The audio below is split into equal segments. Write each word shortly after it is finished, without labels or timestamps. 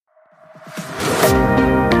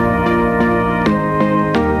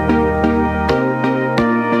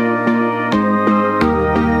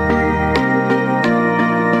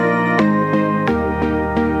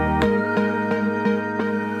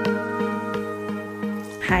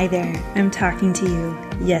Hi there, I'm talking to you.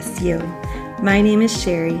 Yes, you. My name is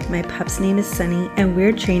Sherry, my pup's name is Sunny, and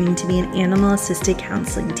we're training to be an animal-assisted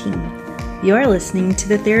counseling team. You're listening to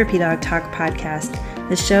the Therapy Dog Talk podcast,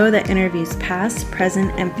 the show that interviews past,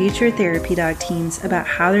 present, and future therapy dog teams about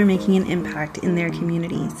how they're making an impact in their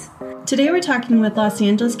communities. Today we're talking with Los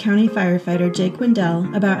Angeles County firefighter Jake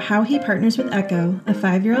Wendell about how he partners with Echo, a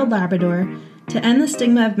 5-year-old Labrador, to end the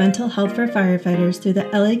stigma of mental health for firefighters through the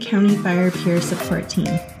LA County Fire Peer Support Team.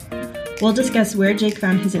 We'll discuss where Jake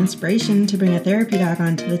found his inspiration to bring a therapy dog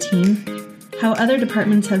onto the team, how other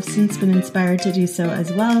departments have since been inspired to do so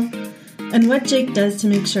as well, and what Jake does to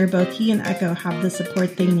make sure both he and Echo have the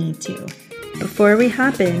support they need to. Before we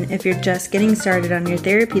hop in, if you're just getting started on your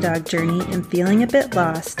therapy dog journey and feeling a bit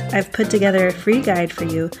lost, I've put together a free guide for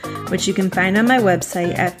you, which you can find on my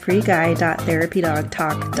website at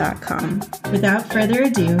freeguide.therapydogtalk.com. Without further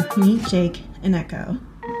ado, meet Jake and Echo.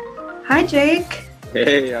 Hi, Jake.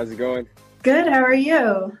 Hey, how's it going? Good, how are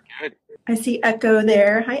you? Good. I see Echo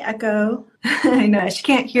there. Hi, Echo. I know, she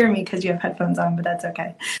can't hear me because you have headphones on, but that's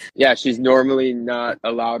okay. Yeah, she's normally not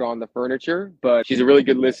allowed on the furniture, but she's a really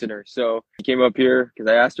good listener. So she came up here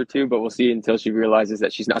because I asked her to, but we'll see until she realizes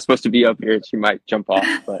that she's not supposed to be up here. She might jump off.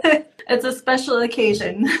 But it's a special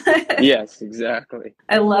occasion. Yes, exactly.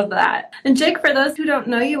 I love that. And Jake, for those who don't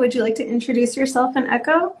know you, would you like to introduce yourself and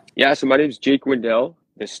Echo? Yeah, so my name is Jake Wendell.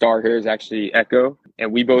 The star here is actually Echo,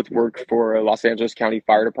 and we both work for Los Angeles County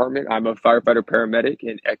Fire Department. I'm a firefighter paramedic,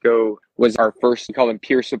 and Echo was our first, we call them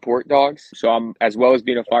peer support dogs. So I'm, as well as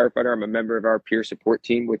being a firefighter, I'm a member of our peer support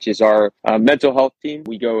team, which is our mental health team.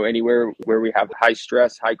 We go anywhere where we have high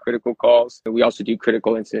stress, high critical calls. And we also do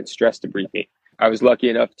critical incident stress debriefing. I was lucky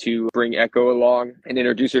enough to bring Echo along and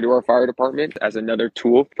introduce her to our fire department as another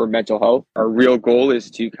tool for mental health. Our real goal is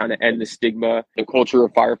to kind of end the stigma and culture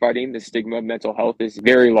of firefighting. The stigma of mental health is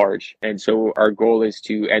very large. And so our goal is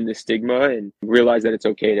to end the stigma and realize that it's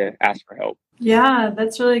okay to ask for help. Yeah,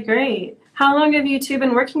 that's really great. How long have you two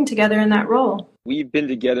been working together in that role? We've been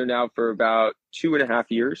together now for about 2.5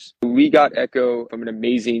 years. We got Echo from an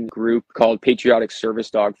amazing group called Patriotic Service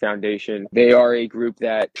Dog Foundation. They are a group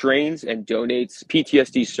that trains and donates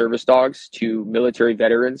PTSD service dogs to military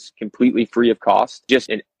veterans completely free of cost. Just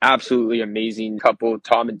an absolutely amazing couple,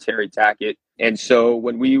 Tom and Terry Tackett. And so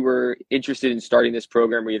when we were interested in starting this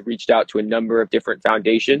program, we had reached out to a number of different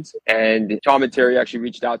foundations. And Tom and Terry actually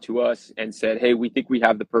reached out to us and said, hey, we think we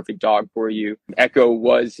have the perfect dog for you. Echo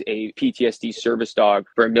was a PTSD service dog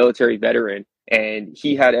for a military veteran. And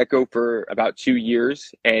he had Echo for about 2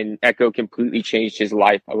 years, and Echo completely changed his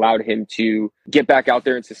life, allowed him to get back out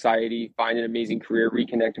there in society, find an amazing career,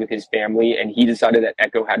 reconnect with his family. And he decided that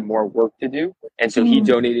Echo had more work to do. And so he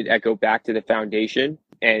donated Echo back to the foundation.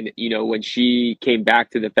 And, you know, when she came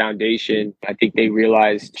back to the foundation, I think they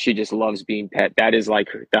realized she just loves being pet. That is like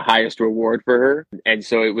the highest reward for her. And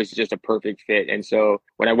so it was just a perfect fit. And so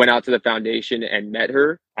when I went out to the foundation and met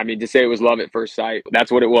her, I mean, to say it was love at first sight,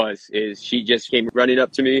 that's what it was, is she just came running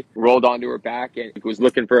up to me, rolled onto her back and was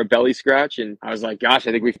looking for a belly scratch. And I was like, gosh,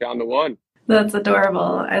 I think we found the one. That's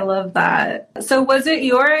adorable. I love that. So was it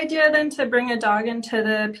your idea then to bring a dog into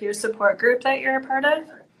the peer support group that you're a part of?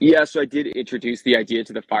 Yeah, so I did introduce the idea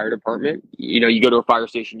to the fire department. You know, you go to a fire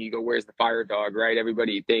station, you go, where's the fire dog, right?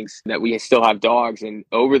 Everybody thinks that we still have dogs. And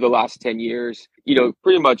over the last 10 years, you know,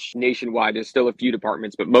 pretty much nationwide, there's still a few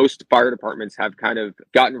departments, but most fire departments have kind of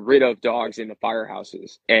gotten rid of dogs in the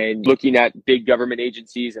firehouses. And looking at big government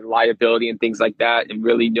agencies and liability and things like that, and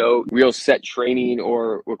really no real set training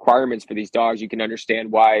or requirements for these dogs, you can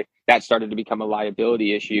understand why that started to become a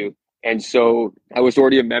liability issue. And so I was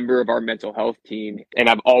already a member of our mental health team, and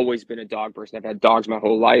I've always been a dog person. I've had dogs my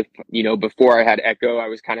whole life. You know, before I had Echo, I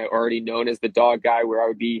was kind of already known as the dog guy, where I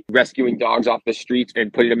would be rescuing dogs off the streets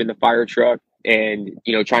and putting them in the fire truck and,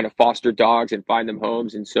 you know, trying to foster dogs and find them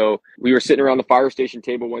homes. And so we were sitting around the fire station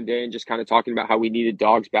table one day and just kind of talking about how we needed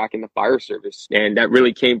dogs back in the fire service. And that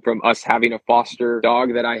really came from us having a foster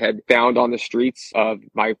dog that I had found on the streets of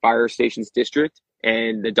my fire station's district.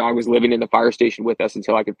 And the dog was living in the fire station with us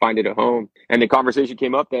until I could find it a home. And the conversation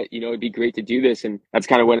came up that, you know, it'd be great to do this. And that's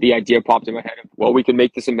kind of when the idea popped in my head of, well, we can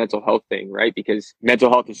make this a mental health thing, right? Because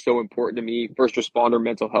mental health is so important to me. First responder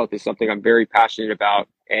mental health is something I'm very passionate about.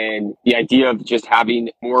 And the idea of just having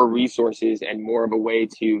more resources and more of a way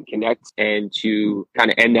to connect and to kind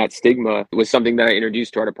of end that stigma was something that I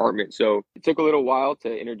introduced to our department. So it took a little while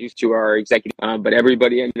to introduce to our executive, but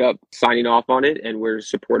everybody ended up signing off on it and we're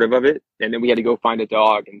supportive of it. And then we had to go find a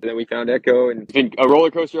dog, and then we found Echo, and it's been a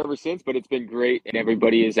roller coaster ever since, but it's been great. And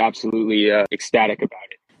everybody is absolutely ecstatic about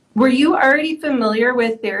it. Were you already familiar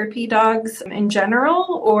with therapy dogs in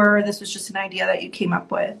general, or this was just an idea that you came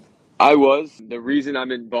up with? I was. The reason I'm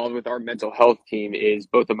involved with our mental health team is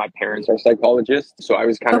both of my parents are psychologists. So I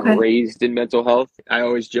was kind of Okay. raised in mental health. I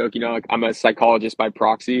always joke, like I'm a psychologist by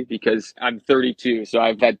proxy because I'm 32. So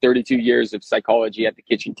I've had 32 years of psychology at the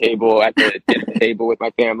kitchen table, at the dinner table with my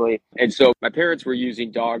family. And so my parents were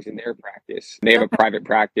using dogs in their practice. They have a Okay. private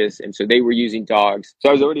practice. And so they were using dogs. So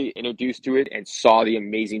I was already introduced to it and saw the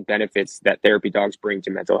amazing benefits that therapy dogs bring to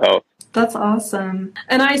mental health. That's awesome.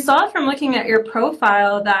 And I saw from looking at your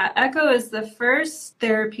profile that Echo is the first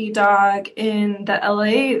therapy dog in the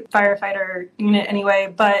LA firefighter unit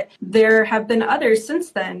anyway, but there have been others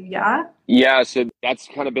since then, yeah? Yeah, so that's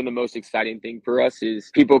kind of been the most exciting thing for us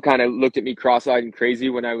is people kind of looked at me cross-eyed and crazy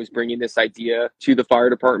when I was bringing this idea to the fire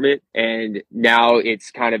department. And now it's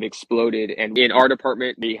kind of exploded. And in our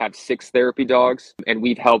department, we have 6 therapy dogs and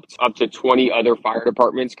we've helped up to 20 other fire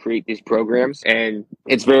departments create these programs. And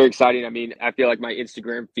it's very exciting. I mean, I feel like my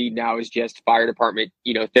Instagram feed now is just fire department,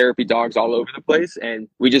 therapy dogs all over the place. And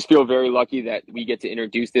we just feel very lucky that we get to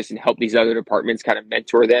introduce this and help these other departments kind of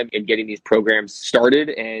mentor them in getting these programs started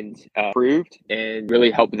and approved and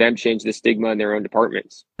really help them change the stigma in their own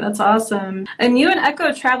departments. That's awesome. And you and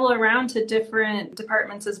Echo travel around to different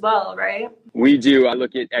departments as well, right? We do. I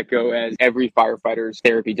look at Echo as every firefighter's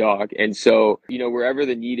therapy dog. And so, wherever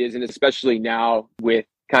the need is, and especially now with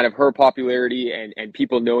kind of her popularity and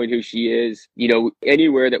people knowing who she is,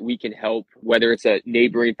 anywhere that we can help, whether it's a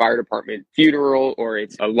neighboring fire department funeral or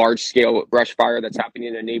it's a large scale brush fire that's happening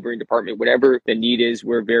in a neighboring department, whatever the need is,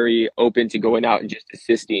 we're very open to going out and just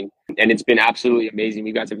assisting. And it's been absolutely amazing.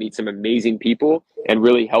 We got to meet some amazing people and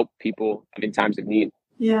really help people in times of need.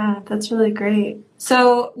 Yeah, that's really great.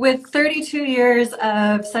 So, with 32 years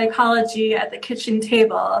of psychology at the kitchen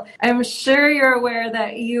table, I'm sure you're aware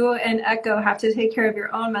that you and Echo have to take care of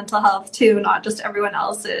your own mental health too, not just everyone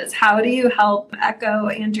else's. How do you help Echo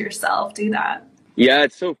and yourself do that? Yeah,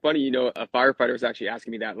 it's so funny. A firefighter was actually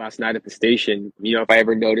asking me that last night at the station, if I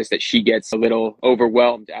ever notice that she gets a little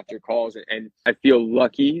overwhelmed after calls. And I feel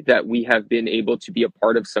lucky that we have been able to be a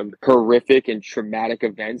part of some horrific and traumatic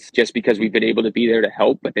events just because we've been able to be there to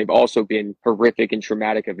help. But they've also been horrific and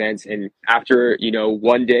traumatic events. And after,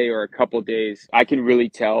 one day or a couple days, I can really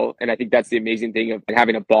tell. And I think that's the amazing thing of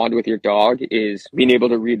having a bond with your dog is being able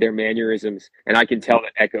to read their mannerisms. And I can tell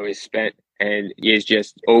that Echo is spent and is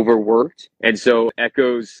just overworked. And so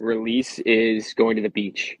Echo's release is going to the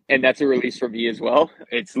beach. And that's a release for me as well.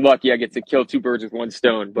 It's lucky I get to kill 2 birds with 1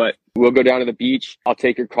 stone, but we'll go down to the beach. I'll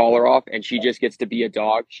take her collar off and she just gets to be a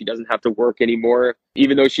dog. She doesn't have to work anymore,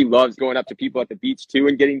 even though she loves going up to people at the beach too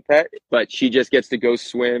and getting pet, but she just gets to go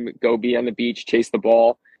swim, go be on the beach, chase the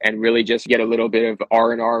ball, and really just get a little bit of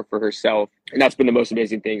R&R for herself. And that's been the most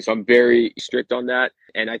amazing thing. So I'm very strict on that.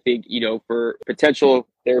 And I think, for potential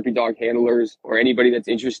therapy dog handlers or anybody that's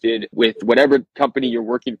interested with whatever company you're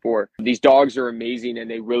working for, these dogs are amazing and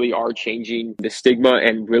they really are changing the stigma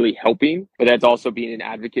and really helping. But that's also being an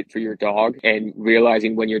advocate for your dog and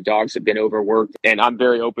realizing when your dogs have been overworked. And I'm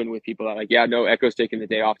very open with people that are like, yeah, no, Echo's taking the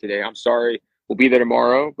day off today. I'm sorry. We'll be there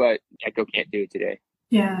tomorrow, but Echo can't do it today.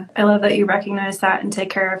 Yeah, I love that you recognize that and take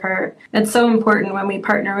care of her. It's so important when we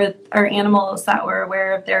partner with our animals that we're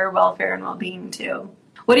aware of their welfare and well-being too.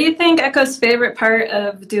 What do you think Echo's favorite part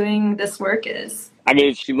of doing this work is? I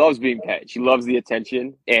mean, she loves being pet. She loves the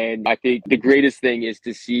attention. And I think the greatest thing is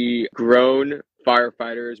to see grown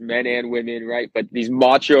firefighters, men and women, right? But these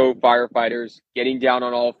macho firefighters getting down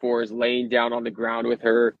on all fours, laying down on the ground with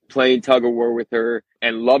her, playing tug of war with her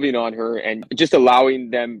and loving on her and just allowing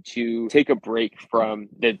them to take a break from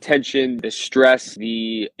the tension, the stress,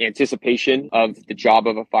 the anticipation of the job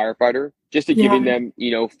of a firefighter, just to giving them,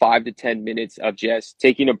 5 to 10 minutes of just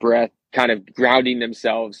taking a breath, kind of grounding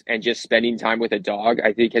themselves and just spending time with a dog,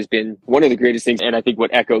 I think has been one of the greatest things. And I think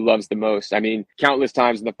what Echo loves the most. I mean, countless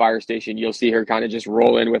times in the fire station, you'll see her kind of just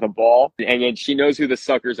roll in with a ball and then she knows who the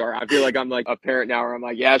suckers are. I feel like I'm like a parent now where I'm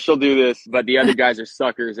like, yeah, she'll do this, but the other guys are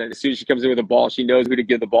suckers. And as soon as she comes in with a ball, she knows who to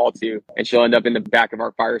give the ball to. And she'll end up in the back of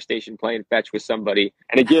our fire station playing fetch with somebody.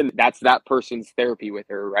 And again, that's that person's therapy with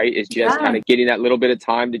her, right? Is just kind of getting that little bit of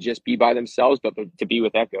time to just be by themselves, but to be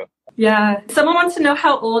with Echo. Yeah. Someone wants to know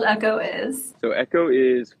how old Echo is. So Echo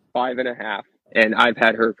is 5.5, and I've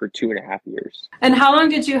had her for 2.5 years. And how long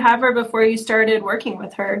did you have her before you started working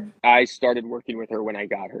with her? I started working with her when I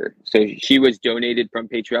got her. So she was donated from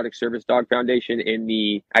Patriotic Service Dog Foundation in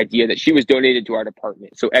the idea that she was donated to our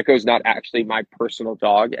department. So Echo's not actually my personal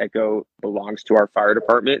dog. Echo belongs to our fire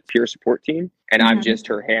department peer support team, and I'm just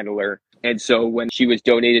her handler. And so when she was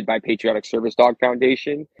donated by Patriotic Service Dog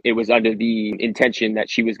Foundation, it was under the intention that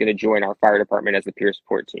she was going to join our fire department as the peer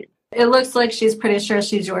support team. It looks like she's pretty sure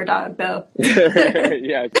she's your dog, though.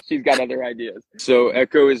 Yeah, she's got other ideas. So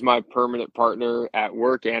Echo is my permanent partner at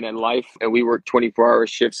work and in life, and we work 24-hour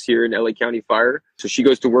shifts here in LA County Fire. So she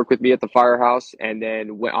goes to work with me at the firehouse, and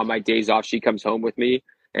then on my days off, she comes home with me.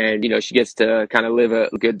 And, she gets to kind of live a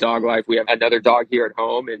good dog life. We have another dog here at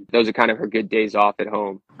home, and those are kind of her good days off at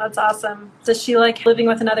home. That's awesome. Does she like living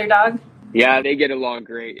with another dog? Yeah, they get along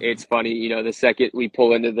great. It's funny, the second we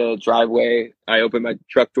pull into the driveway, I open my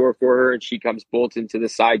truck door for her and she comes bolting to the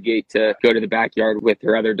side gate to go to the backyard with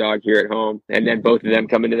her other dog here at home. And then both of them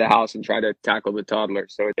come into the house and try to tackle the toddler.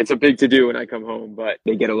 So it's a big to-do when I come home, but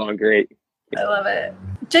they get along great. I love it.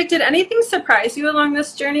 Jake, did anything surprise you along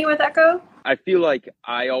this journey with Echo? I feel like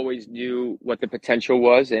I always knew what the potential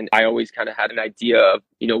was, and I always kind of had an idea of,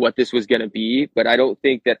 what this was going to be. But I don't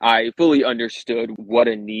think that I fully understood what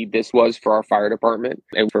a need this was for our fire department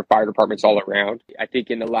and for fire departments all around. I think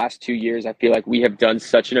in the last 2 years, I feel like we have done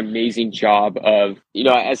such an amazing job of,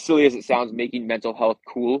 as silly as it sounds, making mental health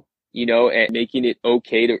cool. And making it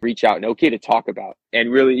okay to reach out and okay to talk about. And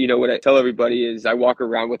really, what I tell everybody is I walk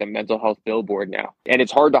around with a mental health billboard now. And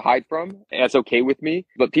it's hard to hide from. And that's okay with me.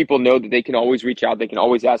 But people know that they can always reach out. They can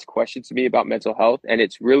always ask questions to me about mental health. And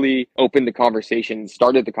it's really opened the conversation,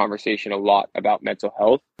 started the conversation a lot about mental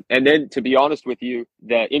health. And then, to be honest with you,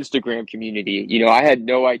 the Instagram community, I had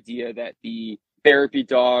no idea that the therapy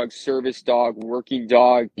dog, service dog, working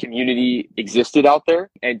dog community existed out there.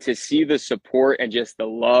 And to see the support and just the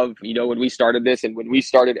love, when we started this and when we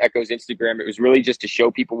started Echo's Instagram, it was really just to show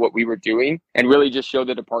people what we were doing and really just show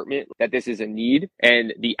the department that this is a need.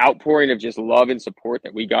 And the outpouring of just love and support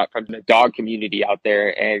that we got from the dog community out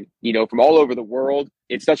there and, from all over the world.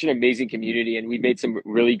 It's such an amazing community, and we've made some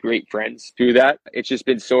really great friends through that. It's just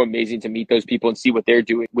been so amazing to meet those people and see what they're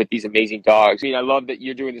doing with these amazing dogs. I love that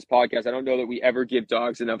you're doing this podcast. I don't know that we ever give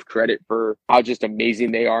dogs enough credit for how just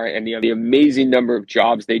amazing they are and the amazing number of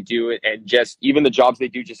jobs they do and just even the jobs they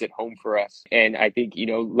do just at home for us. And I think,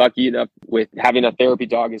 lucky enough with having a therapy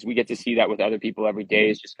dog is we get to see that with other people every day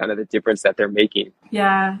is just kind of the difference that they're making.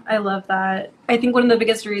 Yeah, I love that. I think one of the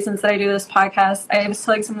biggest reasons that I do this podcast, I was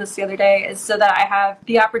telling someone this the other day, is so that I have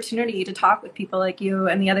the opportunity to talk with people like you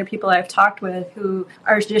and the other people I've talked with who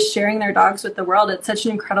are just sharing their dogs with the world. It's such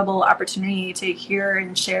an incredible opportunity to hear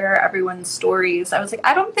and share everyone's stories. I was like,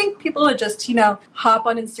 I don't think people would just, hop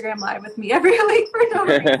on Instagram Live with me every week for no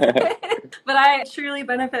reason. But I truly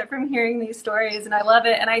benefit from hearing these stories and I love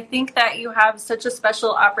it. And I think that you have such a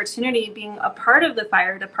special opportunity being a part of the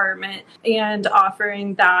fire department and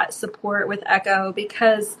offering that support with Echo,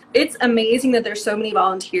 because it's amazing that there's so many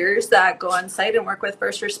volunteers that go on site and work with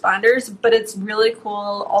first responders, but it's really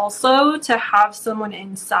cool also to have someone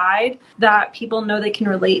inside that people know they can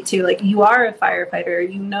relate to. Like, you are a firefighter,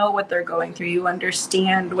 you know what they're going through, you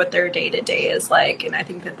understand what their day-to-day is like. And I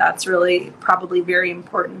think that that's really probably very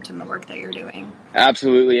important in the work that you're doing.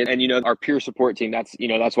 Absolutely. And our peer support team, that's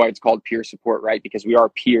why it's called peer support, right? Because we are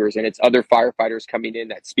peers and it's other firefighters coming in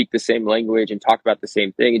that speak the same language and talk about the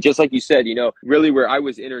same thing. And just like you said, really where I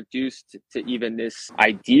was introduced to even this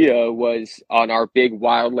idea was on our big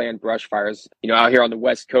wildland brush fires. Out here on the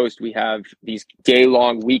West Coast, we have these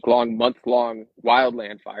day-long, week-long, month-long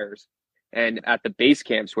wildland fires. And at the base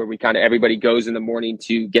camps where everybody goes in the morning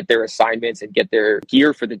to get their assignments and get their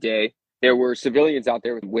gear for the day, there were civilians out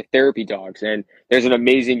there with therapy dogs. And there's an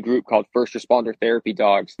amazing group called First Responder Therapy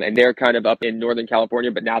Dogs. And they're kind of up in Northern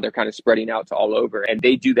California, but now they're kind of spreading out to all over. And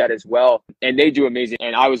they do that as well. And they do amazing.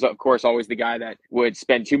 And I was, of course, always the guy that would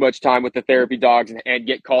spend too much time with the therapy dogs and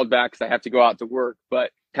get called back because I have to go out to work.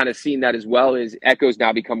 But kind of seeing that as well is Echo's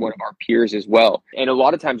now become one of our peers as well. And a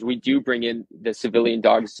lot of times we do bring in the civilian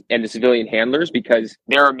dogs and the civilian handlers because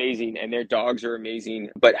they're amazing and their dogs are amazing.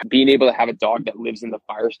 But being able to have a dog that lives in the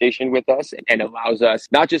fire station with us and allows us,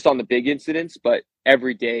 not just on the big incidents, but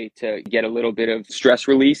every day to get a little bit of stress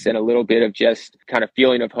release and a little bit of just kind of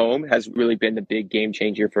feeling of home has really been the big game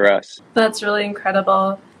changer for us. That's really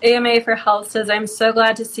incredible. AMA for Health says, I'm so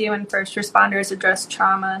glad to see when first responders address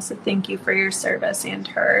trauma. So thank you for your service and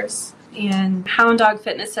hers. And Hound Dog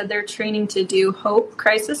Fitness said they're training to do Hope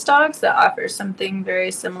Crisis Dogs that offers something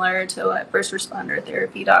very similar to what First Responder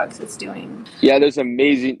Therapy Dogs is doing. Yeah, there's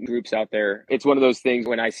amazing groups out there. It's one of those things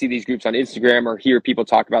when I see these groups on Instagram or hear people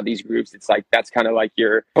talk about these groups, it's like that's kind of like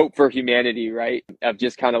your hope for humanity, right? Of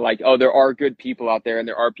just kind of like, oh, there are good people out there and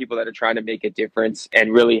there are people that are trying to make a difference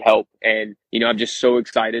and really help. And I'm just so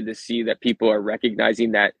excited to see that people are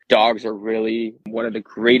recognizing that dogs are really one of the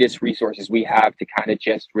greatest resources we have to kind of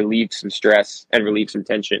just relieve some stress and relieve some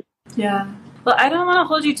tension. Yeah. Well, I don't want to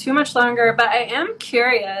hold you too much longer, but I am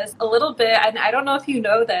curious a little bit, and I don't know if you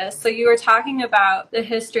know this. So you were talking about the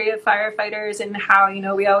history of firefighters and how,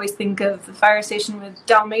 we always think of the fire station with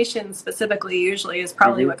Dalmatians specifically, usually is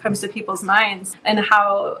probably what comes to people's minds, and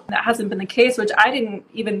how that hasn't been the case, which I didn't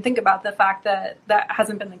even think about the fact that that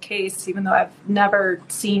hasn't been the case, even though I've never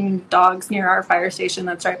seen dogs near our fire station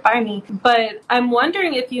that's right by me. But I'm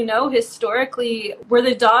wondering if historically, were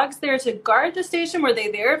the dogs there to guard the station? Were they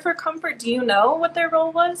there for comfort? Do you know what their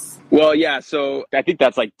role was? Well, yeah. So I think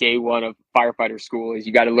that's like day one of firefighter school is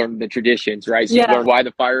you got to learn the traditions, right? So you learn why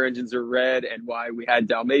the fire engines are red and why we had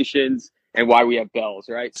Dalmatians and why we have bells,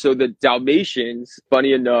 right? So the Dalmatians,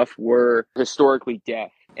 funny enough, were historically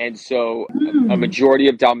deaf. And so a majority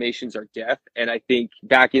of Dalmatians are deaf. And I think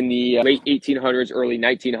back in the late 1800s, early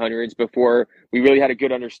 1900s, before we really had a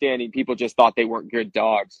good understanding, people just thought they weren't good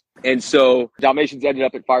dogs. And so Dalmatians ended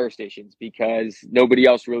up at fire stations because nobody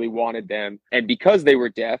else really wanted them. And because they were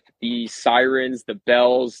deaf, the sirens, the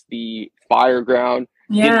bells, the fire ground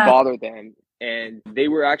didn't bother them. And they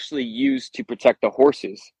were actually used to protect the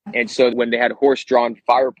horses. And so when they had horse-drawn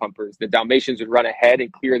fire pumpers, the Dalmatians would run ahead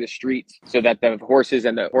and clear the streets so that the horses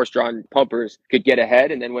and the horse-drawn pumpers could get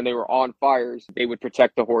ahead. And then when they were on fires, they would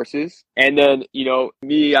protect the horses. And then,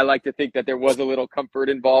 I like to think that there was a little comfort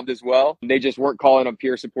involved as well. They just weren't calling them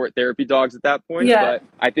peer support therapy dogs at that point. Yeah. But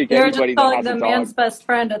I think They're anybody just that has the a dog, man's best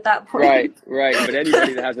friend at that point. Right. But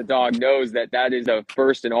anybody that has a dog knows that that is the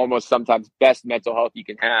first and almost sometimes best mental health you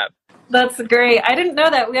can have. That's great. I didn't know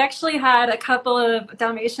that. We actually had a couple of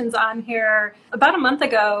Dalmatians on here about a month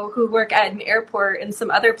ago who work at an airport and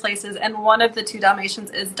some other places, and one of the two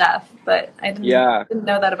Dalmatians is deaf, but I didn't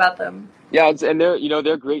know that about them. Yeah, and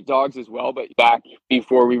they're great dogs as well. But back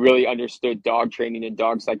before we really understood dog training and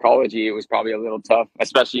dog psychology, it was probably a little tough,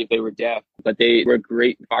 especially if they were deaf. But they were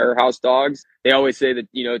great firehouse dogs. They always say that,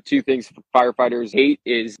 two things firefighters hate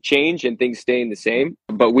is change and things staying the same.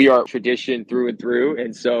 But we are tradition through and through.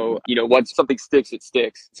 And so, once something sticks, it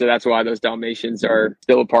sticks. So that's why those Dalmatians are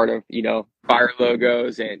still a part of, fire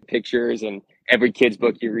logos and pictures and every kid's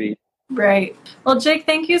book you read. Right. Well, Jake,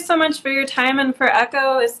 thank you so much for your time and for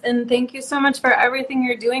Echo, and thank you so much for everything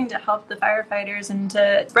you're doing to help the firefighters and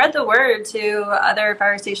to spread the word to other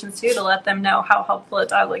fire stations too, to let them know how helpful a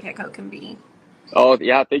dog like Echo can be. Oh,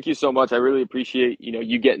 yeah. Thank you so much. I really appreciate,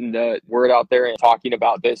 you getting the word out there and talking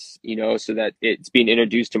about this, so that it's being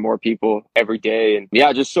introduced to more people every day. And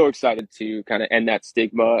yeah, just so excited to kind of end that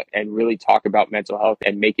stigma and really talk about mental health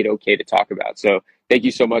and make it okay to talk about. So thank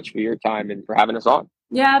you so much for your time and for having us on.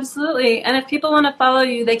 Yeah, absolutely. And if people want to follow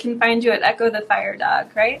you, they can find you at Echo the Fire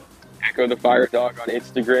Dog, right? Echo the Fire Dog on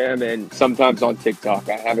Instagram and sometimes on TikTok.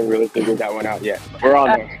 I haven't really figured that one out yet. We're on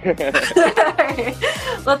there.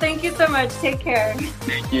 Well, thank you so much. Take care.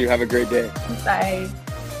 Thank you. Have a great day. Bye.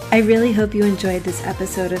 I really hope you enjoyed this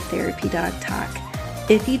episode of Therapy Dog Talk.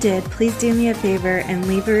 If you did, please do me a favor and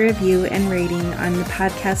leave a review and rating on the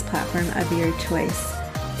podcast platform of your choice.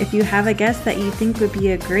 If you have a guest that you think would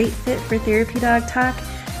be a great fit for Therapy Dog Talk,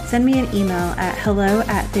 send me an email at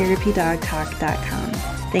hello@therapydogtalk.com.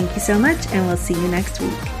 Thank you so much, and we'll see you next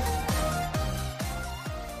week.